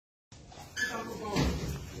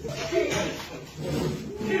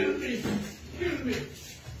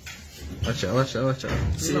Watch out.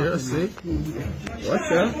 Seriously?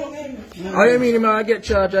 Watch out. How you mean, man, I get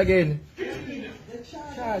charged again?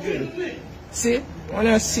 See? When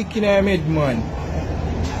you're sick in your head, man.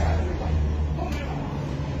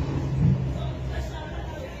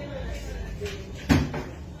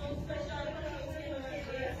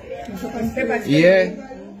 Yeah.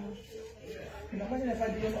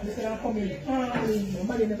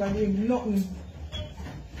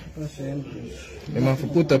 You have to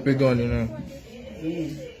put up a gun, you know.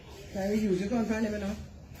 Can you use your gun for them, you know?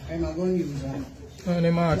 I'm a gun user. And they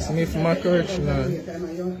ask me for my correctional. I'm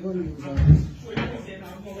a gun user.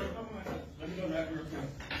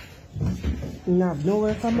 Nah,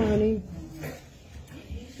 nowhere for money.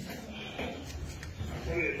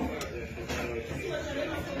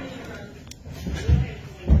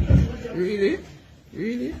 Really?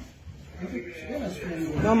 Really?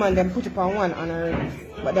 No man, them put it on one on her,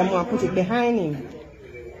 but them want to put it behind him.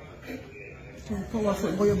 Too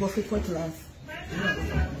powerful, but you go for cut off.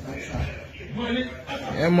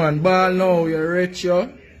 Yeah man, ball now, you're rich, yo.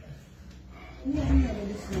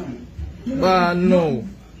 Ball now.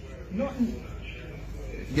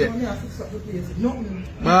 Get.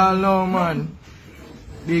 Ball now, man.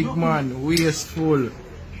 Big man, wasteful.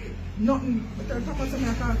 Nothing. But I talk to me,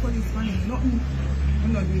 I can't call this money. Nothing.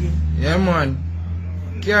 I'm not doing it. Yeah man.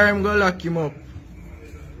 Carry him, go lock him up.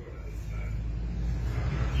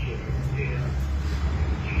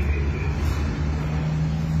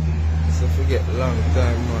 So forget long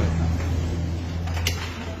time, man.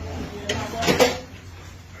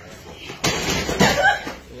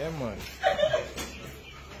 Yeah man.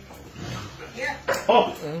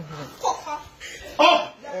 Oh!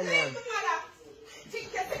 Oh! Yeah man.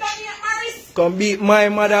 Come beat my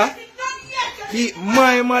mother. Beat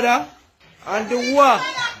my mother. And the what?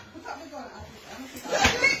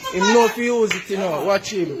 Him know if you use it, you know.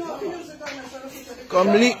 Watch him. Come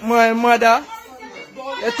lick my mother.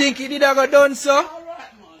 You think he did have done so?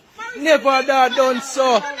 Never done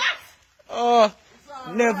so. Oh,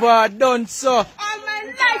 never done so. All my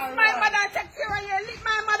life, my mother takes you and you lick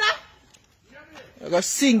my mother. You gotta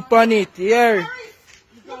sing on it, yeah.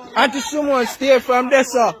 Auntie Simone, stay from there,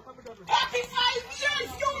 sir. 45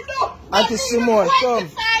 years you know. Auntie Simone, come.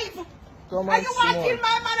 25. Come And on, you want to kill Simone.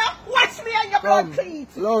 my mother? Watch me and your Come. blood clean.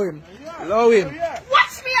 Low him. Low him.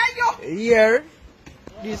 Watch me and you. Here.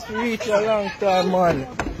 This reach a long time, man.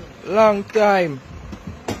 Long time.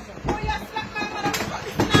 Oh, you slap my mother because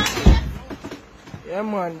it's not here. Yeah,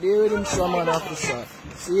 man. Deal with him, some man, officer.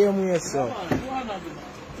 See him here, sir.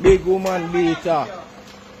 Big woman beater.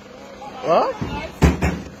 What?